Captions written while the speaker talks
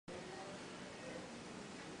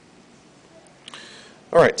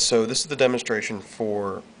Alright, so this is the demonstration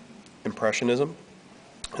for Impressionism.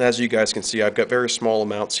 And as you guys can see, I've got very small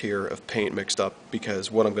amounts here of paint mixed up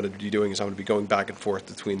because what I'm going to be doing is I'm going to be going back and forth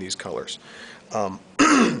between these colors.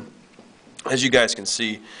 As you guys can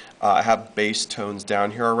see, I have base tones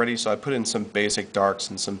down here already, so I put in some basic darks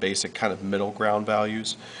and some basic kind of middle ground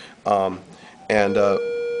values. And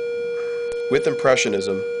with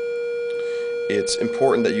Impressionism, it's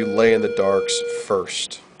important that you lay in the darks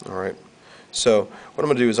first. Alright, so what I'm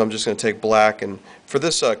going to do is I'm just going to take black, and for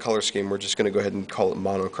this color scheme we're just going to go ahead and call it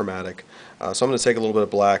monochromatic. So I'm going to take a little bit of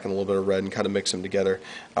black and a little bit of red and kind of mix them together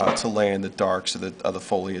to lay in the darks of the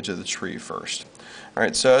foliage of the tree first.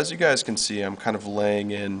 Alright, so as you guys can see, I'm kind of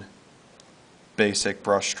laying in basic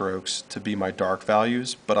brush strokes to be my dark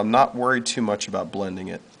values, but I'm not worried too much about blending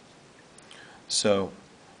it. So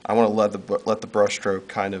I want to let the brush stroke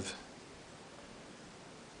kind of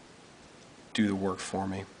do the work for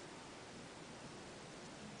me.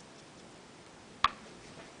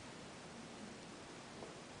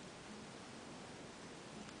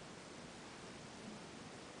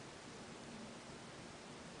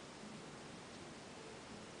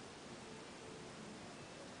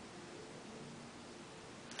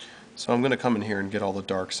 So I'm going to come in here and get all the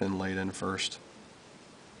darks laid in first.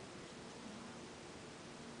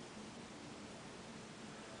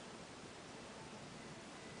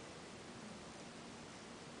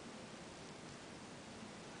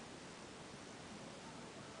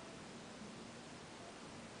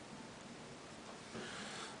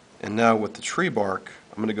 And now with the tree bark,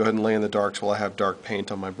 I'm going to go ahead and lay in the darks while I have dark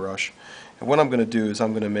paint on my brush. And what I'm going to do is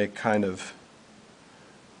I'm going to make kind of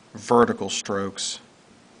vertical strokes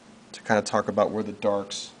to kind of talk about where the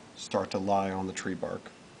darks start to lie on the tree bark.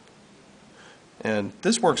 And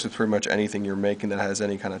this works with pretty much anything you're making that has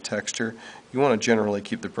any kind of texture. You want to generally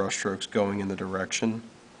keep the brush strokes going in the direction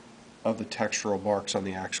of the textural marks on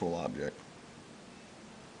the actual object,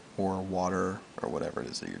 or water, or whatever it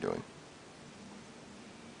is that you're doing.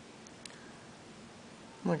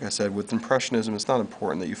 Like I said, with Impressionism, it's not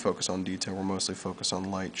important that you focus on detail. We're mostly focused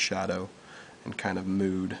on light, shadow, and kind of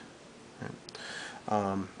mood.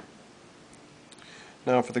 Right?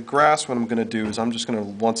 Now for the grass, what I'm going to do is I'm just going to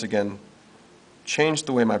once again change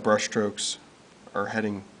the way my brush strokes are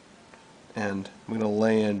heading, and I'm going to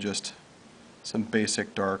lay in just some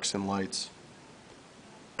basic darks and lights,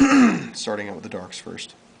 starting out with the darks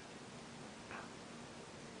first.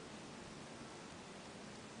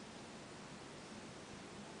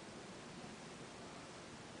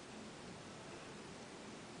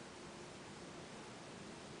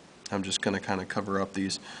 I'm just going to kind of cover up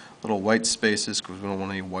these little white spaces because we don't want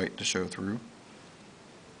any white to show through.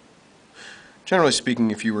 Generally speaking,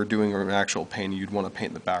 if you were doing an actual painting, you'd want to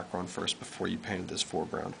paint the background first before you painted this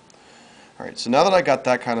foreground. Alright, so now that I got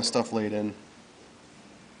that kind of stuff laid in,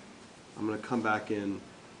 I'm going to come back in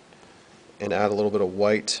and add a little bit of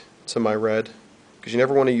white to my red, because you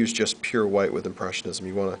never want to use just pure white with Impressionism.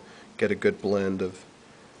 You want to get a good blend of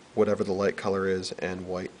whatever the light color is and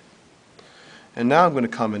white. And now I'm going to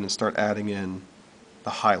come in and start adding in the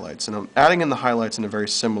highlights. And I'm adding in the highlights in a very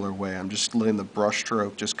similar way. I'm just letting the brush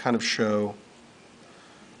stroke just kind of show.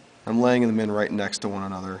 I'm laying them in right next to one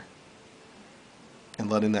another and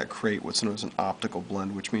letting that create what's known as an optical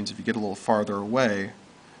blend, which means if you get a little farther away,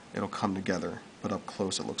 it'll come together. But up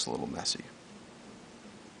close, it looks a little messy.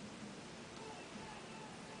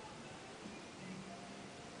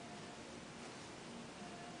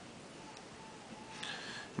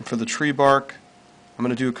 And for the tree bark, I'm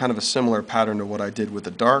going to do kind of a similar pattern to what I did with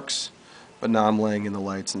the darks, but now I'm laying in the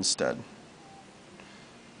lights instead.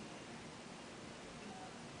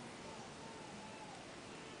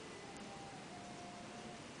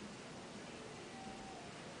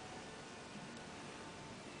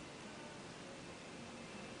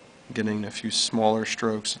 Getting a few smaller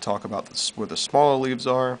strokes to talk about where the smaller leaves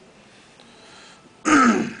are.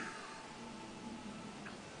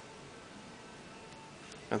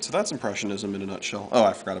 And so that's Impressionism in a nutshell. Oh,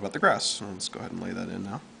 I forgot about the grass. Let's go ahead and lay that in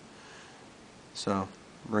now. So,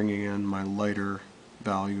 bringing in my lighter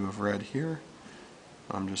value of red here,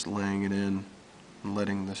 I'm just laying it in and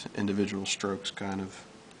letting the individual strokes kind of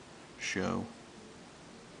show,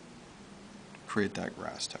 create that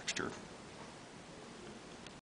grass texture.